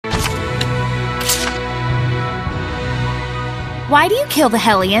Why do you kill the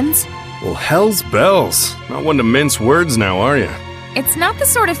Hellions? Well, hell's bells. Not one to mince words now, are you? It's not the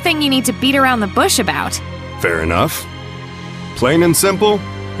sort of thing you need to beat around the bush about. Fair enough. Plain and simple,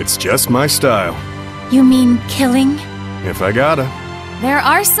 it's just my style. You mean killing? If I gotta. There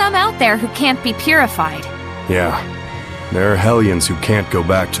are some out there who can't be purified. Yeah. There are Hellions who can't go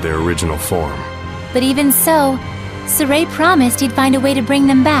back to their original form. But even so, Saray promised he'd find a way to bring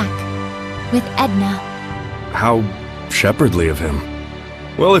them back. With Edna. How shepherdly of him.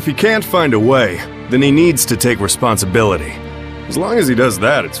 Well, if he can't find a way, then he needs to take responsibility. As long as he does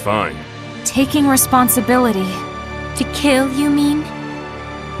that, it's fine. Taking responsibility. To kill, you mean?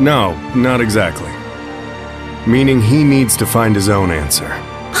 No, not exactly. Meaning he needs to find his own answer.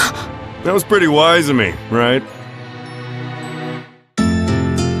 That was pretty wise of me, right?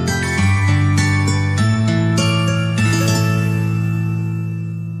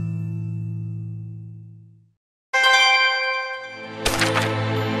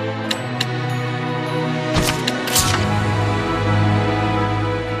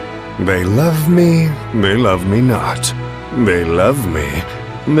 They love me not. They love me,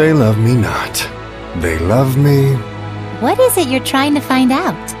 they love me not. They love me. What is it you're trying to find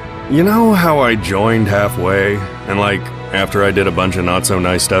out? You know how I joined halfway, and like, after I did a bunch of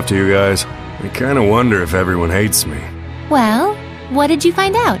not-so-nice stuff to you guys? I kinda wonder if everyone hates me. Well, what did you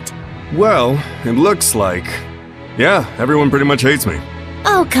find out? Well, it looks like... yeah, everyone pretty much hates me.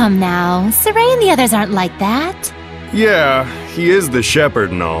 Oh, come now. Saray and the others aren't like that. Yeah, he is the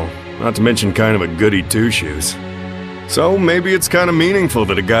shepherd and all, not to mention kind of a goody two-shoes. So maybe it's kind of meaningful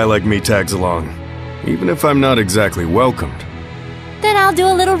that a guy like me tags along, even if I'm not exactly welcomed. Then I'll do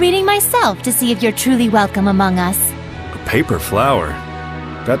a little reading myself to see if you're truly welcome among us. A paper flower?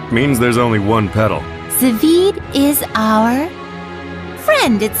 That means there's only one petal. Zavid is our...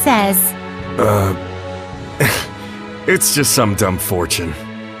 friend, it says. It's just some dumb fortune.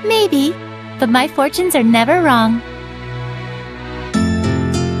 Maybe, but my fortunes are never wrong.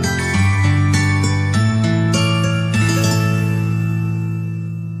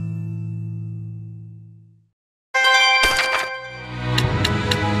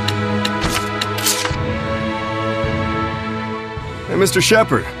 Hey, Mr.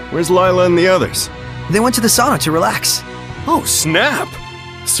 Shepherd, where's Lila and the others? They went to the sauna to relax. Oh, snap!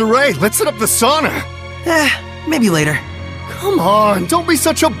 Saray, let's set up the sauna! Maybe later. Come on, don't be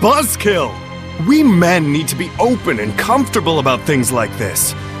such a buzzkill! We men need to be open and comfortable about things like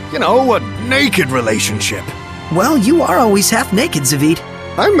this. You know, a naked relationship. Well, you are always half naked, Zavid.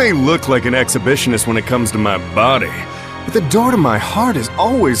 I may look like an exhibitionist when it comes to my body, but the door to my heart is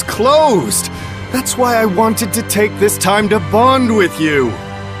always closed. That's why I wanted to take this time to bond with you.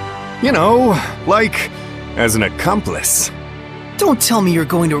 You know, like, as an accomplice. Don't tell me you're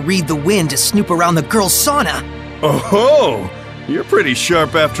going to read the wind to snoop around the girls' sauna. Oh-ho! You're pretty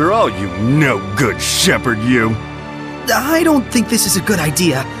sharp after all, you no-good shepherd, you. I don't think this is a good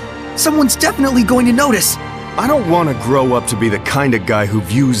idea. Someone's definitely going to notice. I don't want to grow up to be the kind of guy who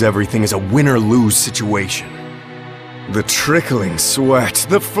views everything as a win-or-lose situation. The trickling sweat,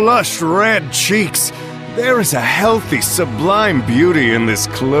 the flushed red cheeks. There is a healthy, sublime beauty in this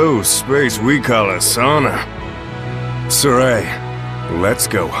closed space we call a sauna. Saray, let's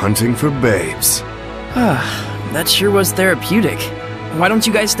go hunting for babes. That sure was therapeutic. Why don't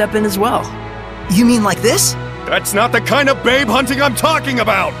you guys step in as well? You mean like this? That's not the kind of babe hunting I'm talking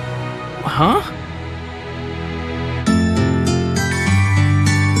about! Huh?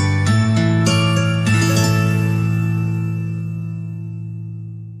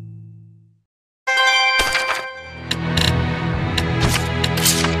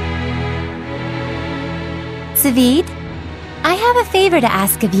 Zavid, I have a favor to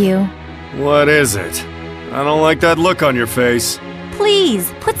ask of you. What is it? I don't like that look on your face.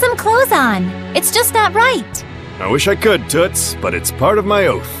 Please, put some clothes on. It's just not right. I wish I could, Toots, but it's part of my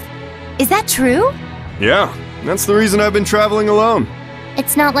oath. Is that true? Yeah, that's the reason I've been traveling alone.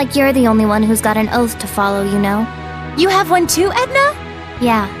 It's not like you're the only one who's got an oath to follow, you know? You have one too, Edna?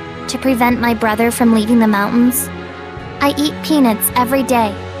 Yeah, to prevent my brother from leaving the mountains. I eat peanuts every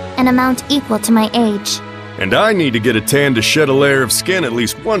day, an amount equal to my age. And I need to get a tan to shed a layer of skin at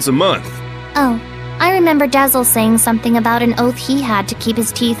least once a month. Oh, I remember Dazzle saying something about an oath he had to keep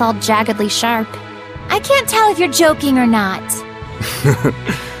his teeth all jaggedly sharp. I can't tell if you're joking or not.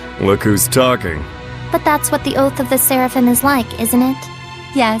 Look who's talking. But that's what the oath of the Seraphim is like, isn't it?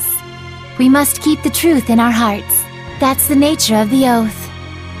 Yes. We must keep the truth in our hearts. That's the nature of the oath.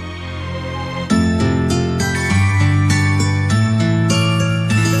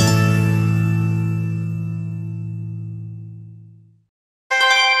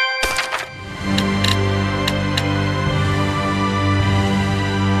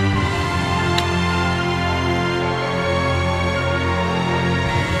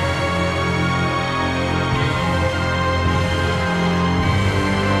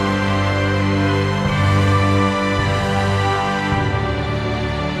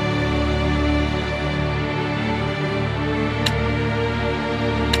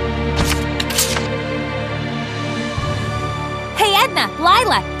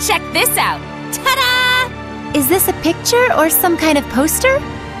 Lila, check this out. Ta-da! Is this a picture or some kind of poster?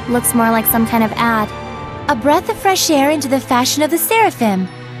 Looks more like some kind of ad. A breath of fresh air into the fashion of the Seraphim.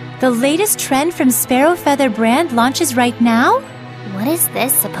 The latest trend from Sparrow Feather brand launches right now? What is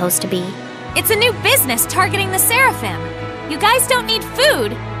this supposed to be? It's a new business targeting the Seraphim. You guys don't need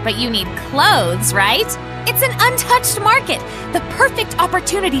food, but you need clothes, right? It's an untouched market, the perfect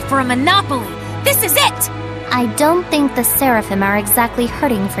opportunity for a monopoly. This is it! I don't think the Seraphim are exactly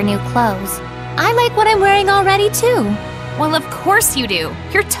hurting for new clothes. I like what I'm wearing already, too. Well, of course you do.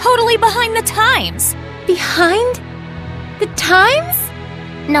 You're totally behind the times. Behind the times?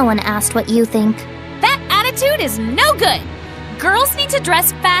 No one asked what you think. That attitude is no good. Girls need to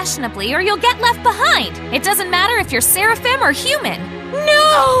dress fashionably or you'll get left behind. It doesn't matter if you're Seraphim or human.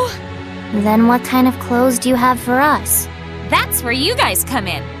 No! Then what kind of clothes do you have for us? That's where you guys come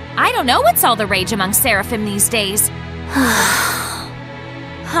in. I don't know what's all the rage among Seraphim these days.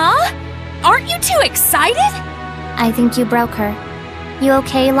 Huh? Aren't you too excited? I think you broke her. You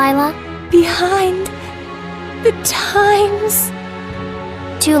okay, Lila? Behind the times.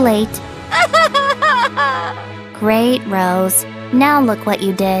 Too late. Great, Rose. Now look what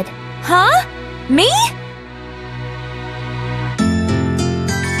you did. Huh? Me?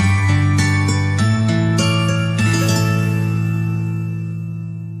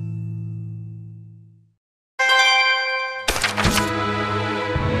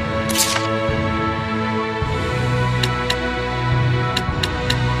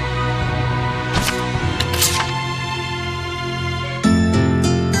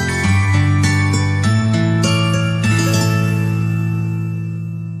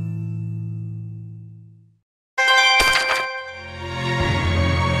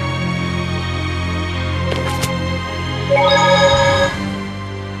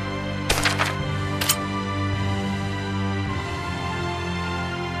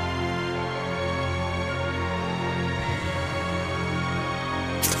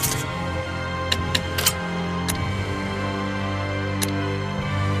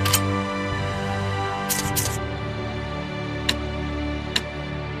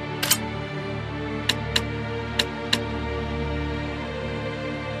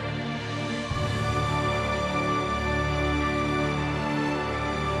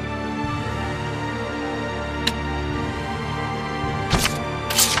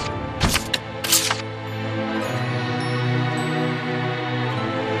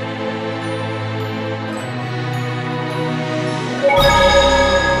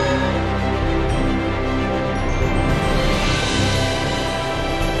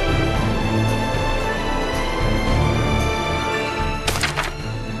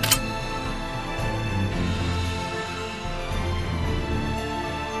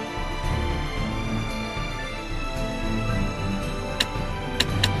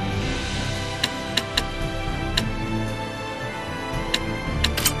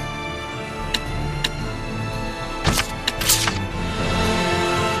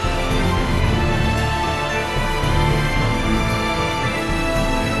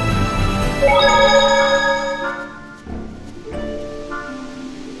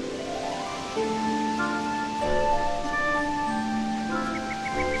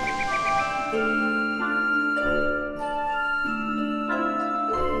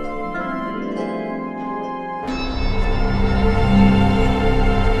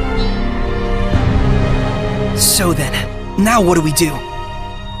 So then, now what do we do?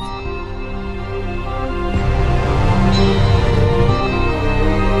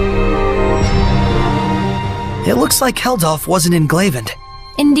 It looks like Heldolf wasn't in Glavend.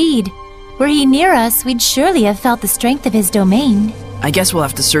 Indeed. Were he near us, we'd surely have felt the strength of his domain. I guess we'll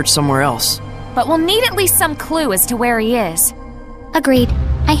have to search somewhere else. But we'll need at least some clue as to where he is. Agreed.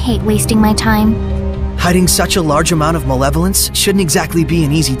 I hate wasting my time. Hiding such a large amount of malevolence shouldn't exactly be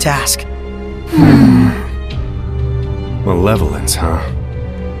an easy task. Malevolence, huh?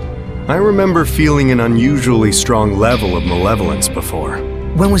 I remember feeling an unusually strong level of malevolence before.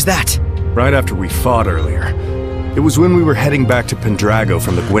 When was that? Right after we fought earlier. It was when we were heading back to Pendrago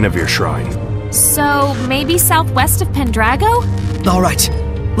from the Guinevere Shrine. So, maybe southwest of Pendrago? Alright,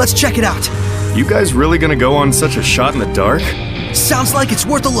 let's check it out. You guys really gonna go on such a shot in the dark? Sounds like it's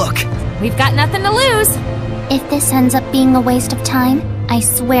worth a look. We've got nothing to lose. If this ends up being a waste of time, I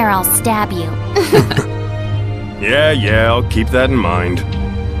swear I'll stab you. Yeah, I'll keep that in mind.